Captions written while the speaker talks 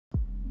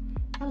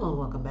Hello,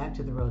 welcome back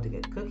to the Road to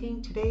Good Cooking.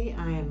 Today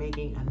I am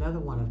making another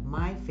one of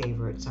my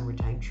favorite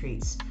summertime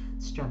treats,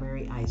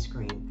 strawberry ice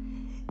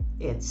cream.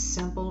 It's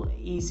simple,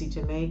 easy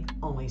to make,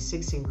 only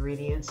 6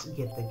 ingredients.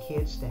 Get the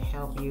kids to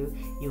help you.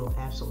 You'll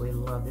absolutely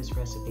love this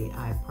recipe,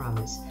 I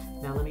promise.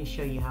 Now let me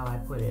show you how I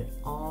put it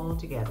all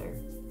together.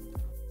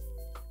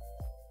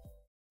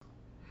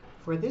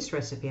 For this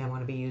recipe, I'm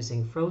going to be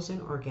using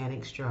frozen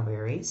organic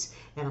strawberries,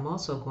 and I'm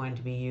also going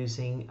to be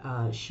using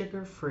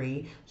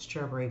sugar-free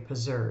strawberry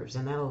preserves,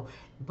 and that'll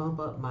bump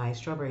up my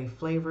strawberry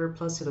flavor,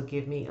 plus it'll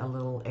give me a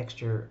little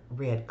extra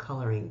red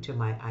coloring to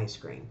my ice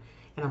cream.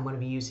 And I'm going to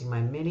be using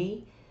my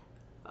mini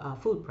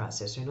food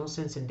processor. No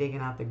sense in digging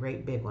out the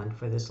great big one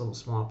for this little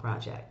small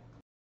project.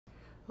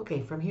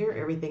 Okay, from here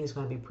everything is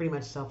going to be pretty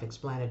much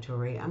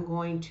self-explanatory. I'm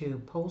going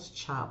to post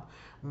chop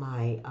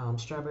my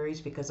strawberries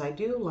because I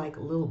do like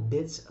little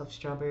bits of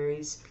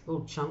strawberries,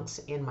 little chunks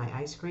in my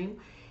ice cream.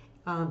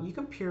 You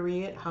can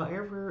puree it,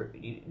 however,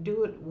 you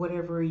do it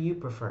whatever you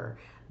prefer.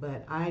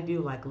 But I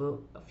do like a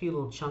few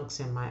little chunks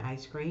in my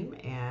ice cream,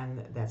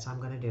 and that's how I'm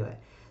going to do it.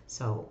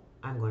 So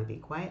I'm going to be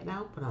quiet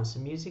now, put on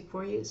some music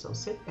for you, so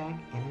sit back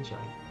and enjoy.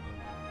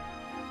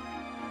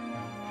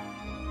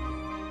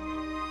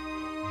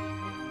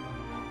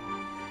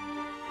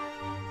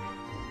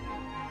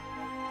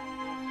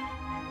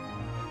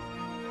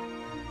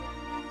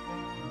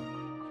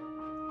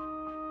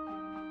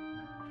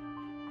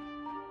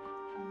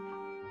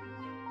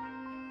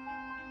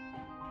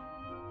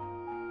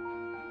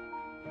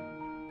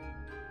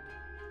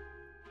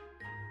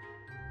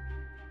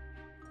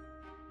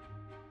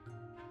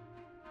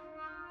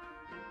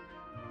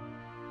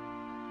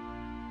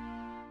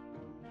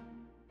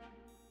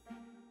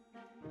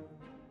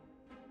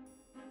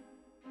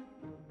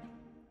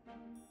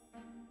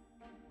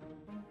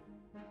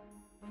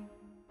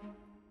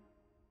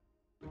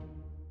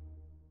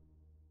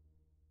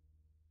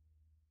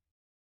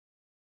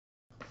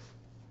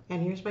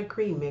 And here's my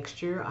cream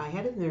mixture. I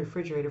had it in the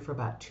refrigerator for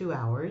about 2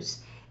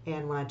 hours.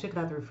 And when I took it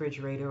out of the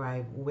refrigerator,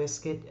 I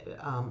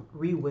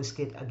re-whisk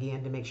it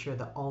again to make sure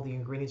that all the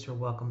ingredients are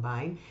well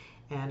combined.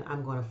 And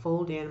I'm going to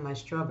fold in my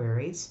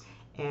strawberries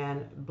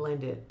and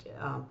blend it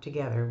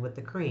together with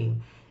the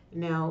cream.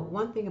 Now,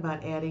 one thing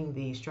about adding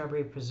the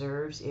strawberry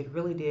preserves, it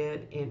really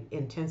did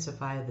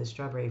intensify the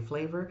strawberry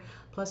flavor.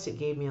 Plus, it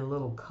gave me a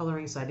little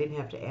coloring, so I didn't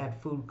have to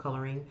add food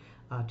coloring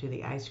to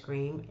the ice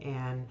cream.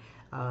 And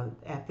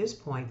at this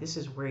point, this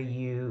is where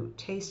you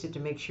taste it to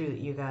make sure that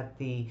you got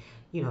the,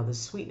 the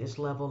sweetness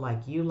level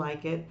like you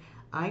like it.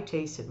 I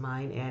tasted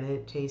mine, and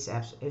it tastes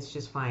it's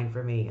just fine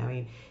for me. I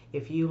mean,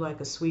 if you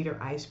like a sweeter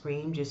ice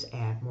cream, just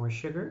add more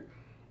sugar,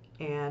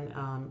 and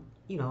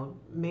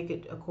make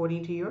it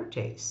according to your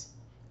taste.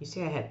 You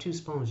see, I had 2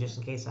 spoons just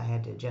in case I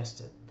had to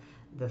adjust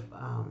the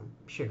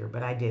sugar,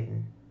 but I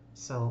didn't.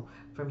 So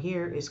from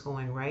here, it's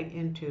going right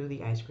into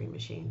the ice cream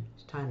machine.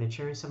 It's time to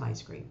churn some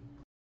ice cream.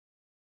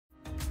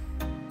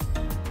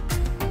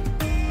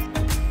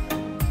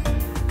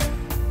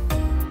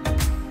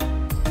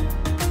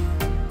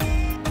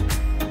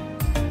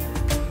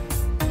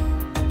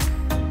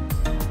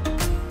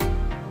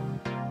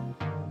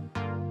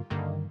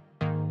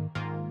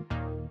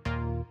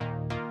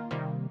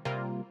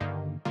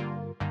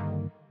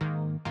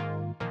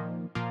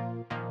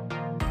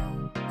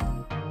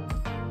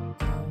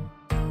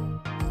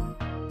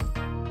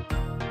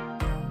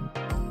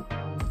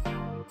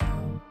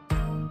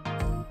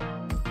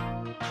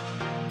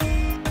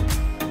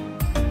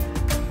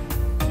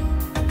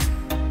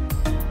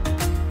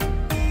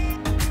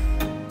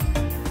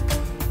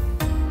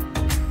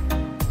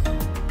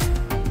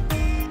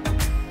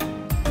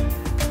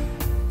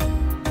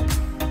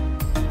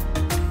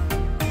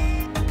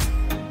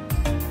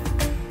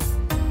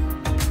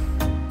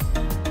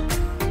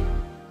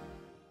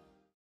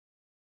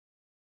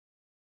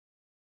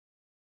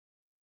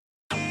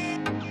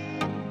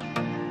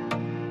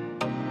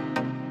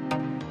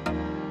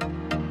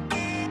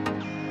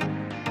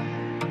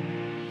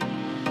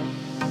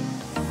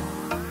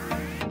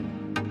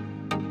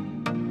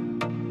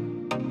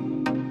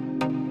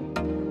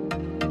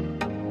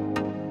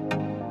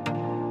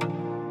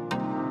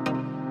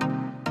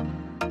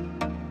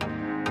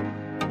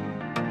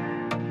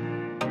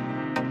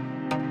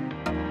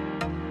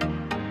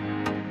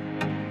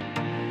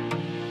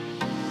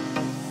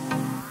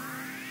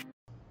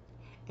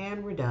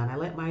 And we're done. I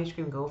let my ice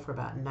cream go for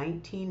about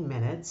 19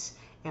 minutes,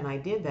 and I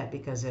did that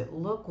because it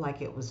looked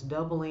like it was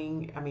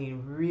doubling, I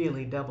mean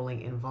really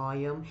doubling in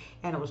volume,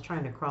 and it was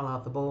trying to crawl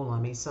out the bowl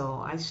on me,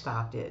 so I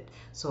stopped it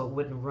so it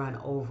wouldn't run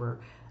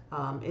over.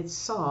 It's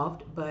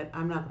soft, but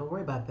I'm not going to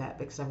worry about that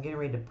because I'm getting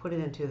ready to put it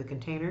into the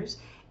containers,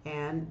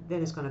 and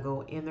then it's going to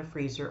go in the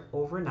freezer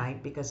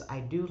overnight because I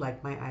do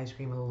like my ice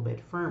cream a little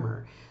bit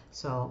firmer.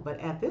 So, but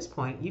at this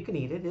point you can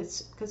eat it.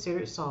 It's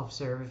considered soft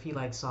serve if you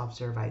like soft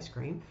serve ice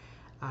cream.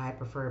 I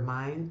prefer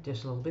mine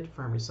just a little bit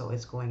firmer, so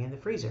it's going in the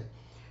freezer.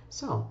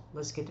 So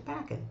let's get to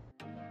packing.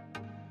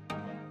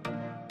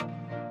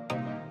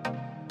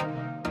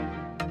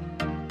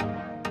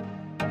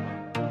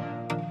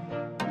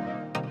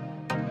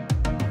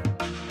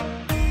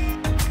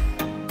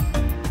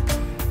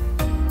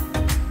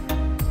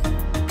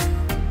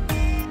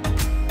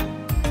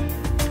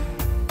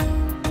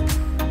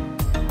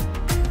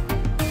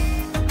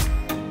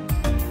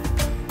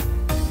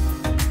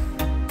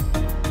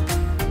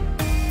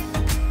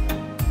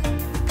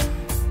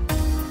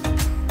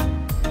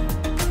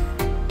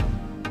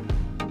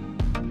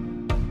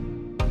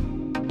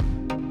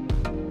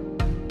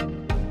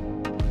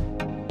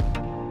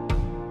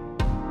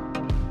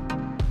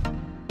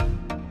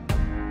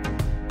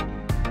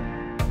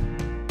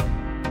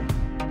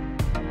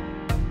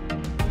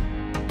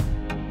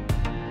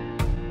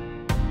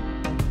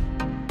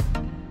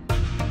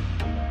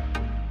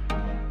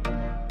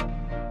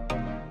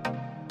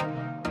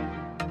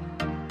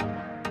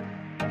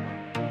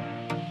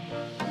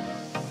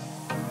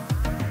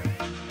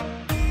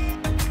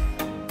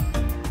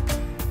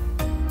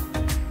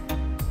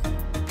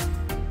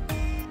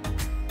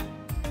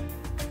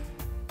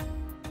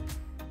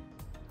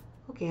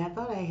 Okay, I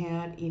thought I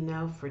had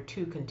enough for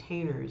 2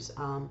 containers.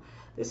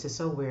 This is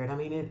so weird. I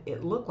mean,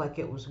 it looked like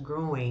it was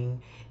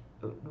growing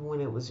when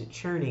it was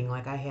churning,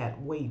 like I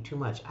had way too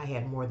much. I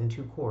had more than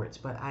 2 quarts,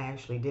 but I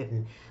actually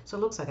didn't. So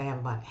it looks like I have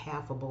about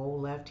half a bowl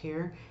left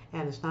here,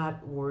 and it's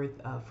not worth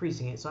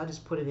freezing it. So I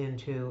just put it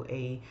into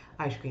a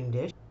ice cream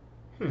dish.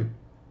 Hmm,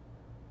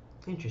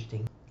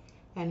 interesting.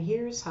 And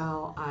here's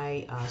how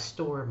I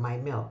store my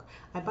milk.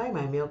 I buy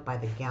my milk by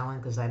the gallon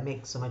because I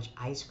make so much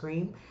ice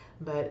cream.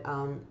 But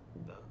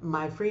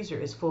my freezer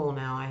is full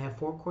now. I have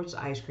 4 quarts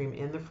of ice cream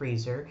in the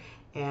freezer,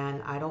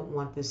 and I don't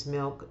want this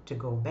milk to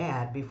go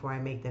bad before I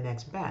make the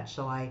next batch.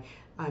 So I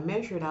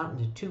measure it out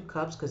into 2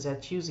 cups because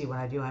that's usually what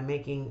I do.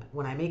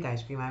 When I make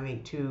ice cream, I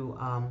make two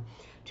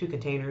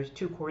containers,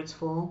 2 quarts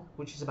full,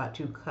 which is about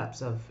 2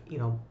 cups of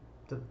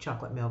the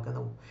chocolate milk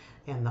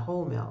and the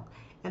whole milk.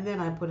 And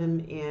then I put them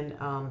in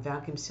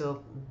vacuum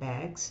sealed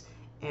bags,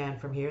 and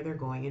from here they're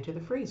going into the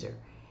freezer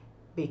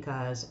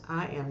because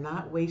I am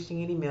not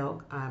wasting any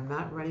milk. I'm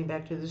not running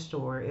back to the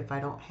store if I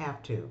don't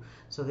have to.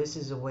 So this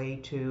is a way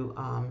to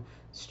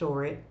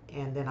store it,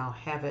 and then I'll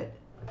have it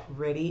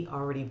ready,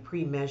 already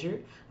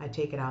pre-measured. I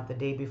take it out the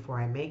day before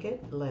I make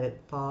it, let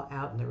it thaw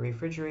out in the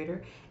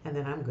refrigerator, and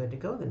then I'm good to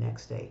go the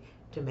next day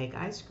to make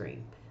ice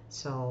cream.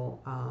 So,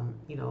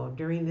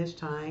 during this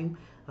time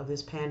of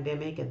this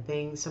pandemic and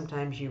things,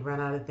 sometimes you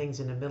run out of things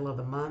in the middle of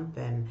the month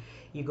and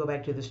you go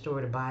back to the store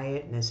to buy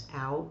it and it's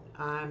out.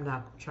 I'm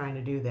not trying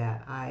to do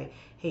that. I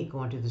hate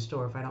going to the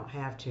store if I don't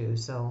have to.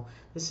 So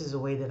this is a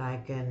way that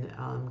I can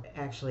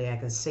I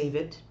can save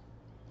it,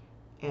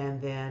 and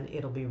then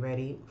it'll be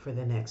ready for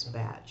the next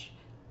batch.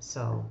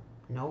 So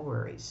no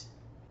worries.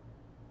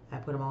 I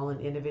put them all in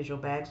individual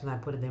bags and I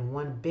put it in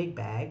one big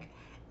bag.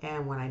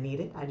 And when I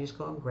need it, I just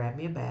go and grab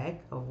me a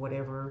bag of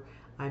whatever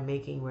I'm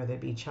making, whether it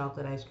be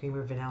chocolate ice cream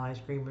or vanilla ice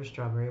cream or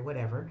strawberry,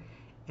 whatever,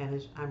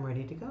 and I'm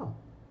ready to go.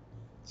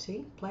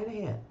 See, plan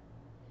ahead.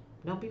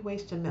 Don't be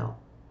wasting milk.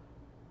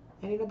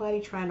 Ain't nobody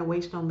trying to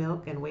waste no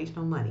milk and waste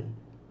no money.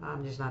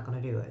 I'm just not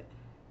going to do it.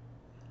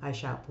 I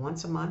shop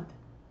once a month,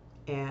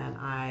 and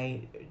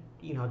I,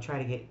 try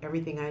to get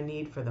everything I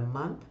need for the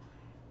month.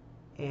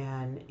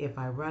 And if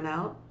I run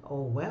out,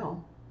 oh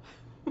well.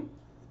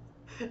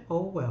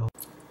 Oh well.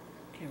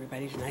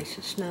 Everybody's nice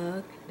and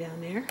snug down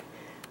there.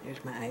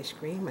 There's my ice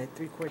cream, my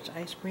 3 quarts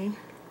ice cream,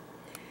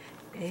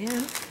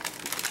 and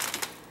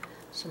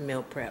some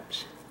meal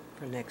preps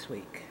for next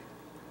week.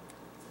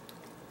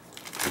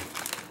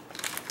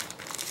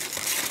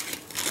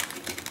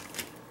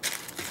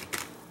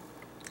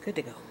 Good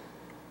to go.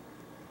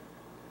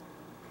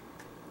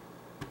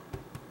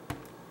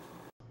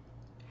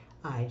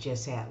 I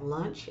just had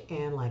lunch,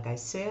 and like I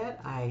said,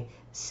 I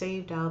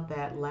saved out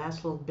that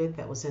last little bit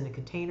that was in the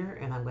container,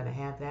 and I'm going to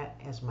have that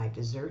as my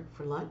dessert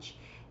for lunch,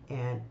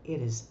 and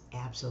it is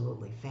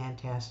absolutely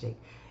fantastic.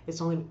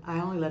 I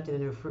only left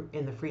it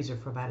in the freezer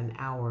for about an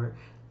hour,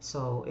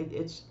 so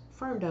it's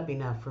firmed up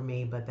enough for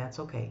me, but that's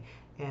okay.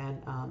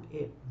 And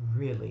it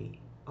really,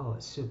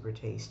 it's super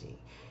tasty.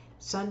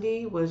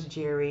 Sunday was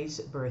Jerry's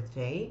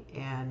birthday,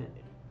 and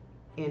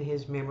in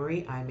his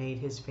memory, I made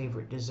his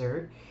favorite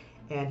dessert.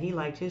 And he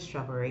liked his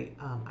strawberry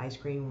ice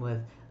cream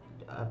with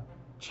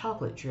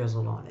chocolate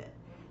drizzled on it.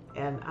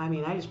 And I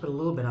mean, I just put a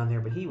little bit on there,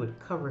 but he would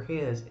cover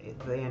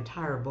the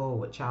entire bowl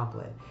with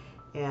chocolate.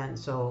 And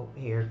so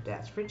here,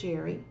 that's for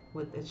Jerry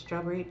with the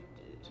strawberry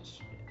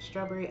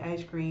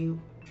ice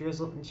cream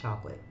drizzled in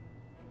chocolate.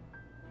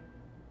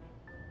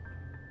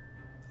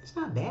 It's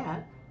not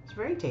bad. It's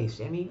very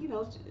tasty. I mean,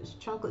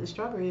 chocolate and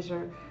strawberries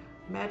are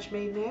match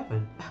made in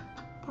heaven.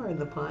 Pardon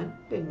the pun.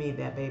 Didn't mean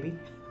that, baby.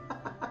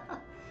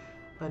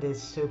 But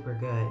it's super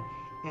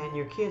good, and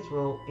your kids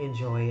will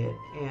enjoy it,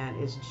 and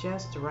it's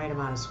just the right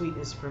amount of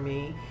sweetness for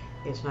me.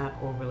 It's not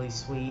overly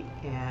sweet,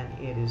 and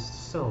it is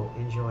so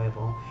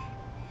enjoyable.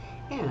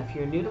 And if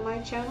you're new to my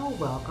channel,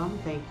 welcome.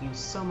 Thank you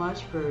so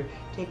much for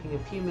taking a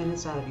few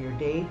minutes out of your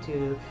day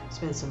to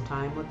spend some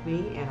time with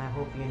me, and I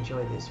hope you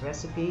enjoy this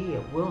recipe.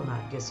 It will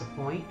not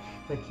disappoint.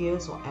 The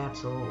kids will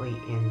absolutely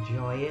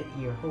enjoy it.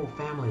 Your whole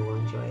family will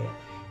enjoy it.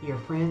 Your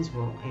friends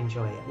will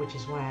enjoy it, which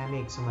is why I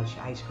make so much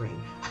ice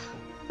cream.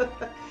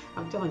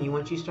 I'm telling you,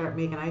 once you start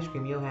making ice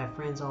cream, you'll have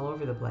friends all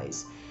over the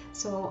place.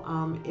 So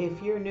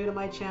if you're new to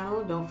my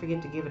channel, don't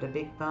forget to give it a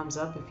big thumbs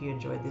up if you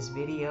enjoyed this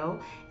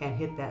video, and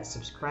hit that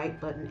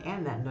subscribe button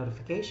and that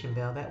notification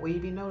bell. That way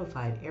you'll be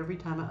notified every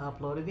time I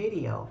upload a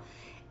video.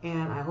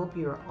 And I hope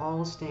you're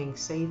all staying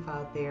safe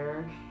out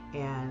there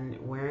and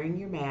wearing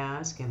your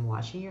mask and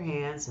washing your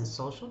hands and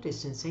social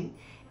distancing.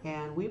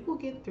 And we will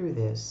get through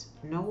this.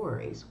 No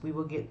worries. We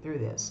will get through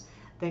this.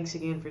 Thanks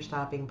again for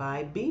stopping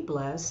by. Be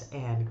blessed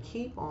and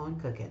keep on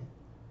cooking.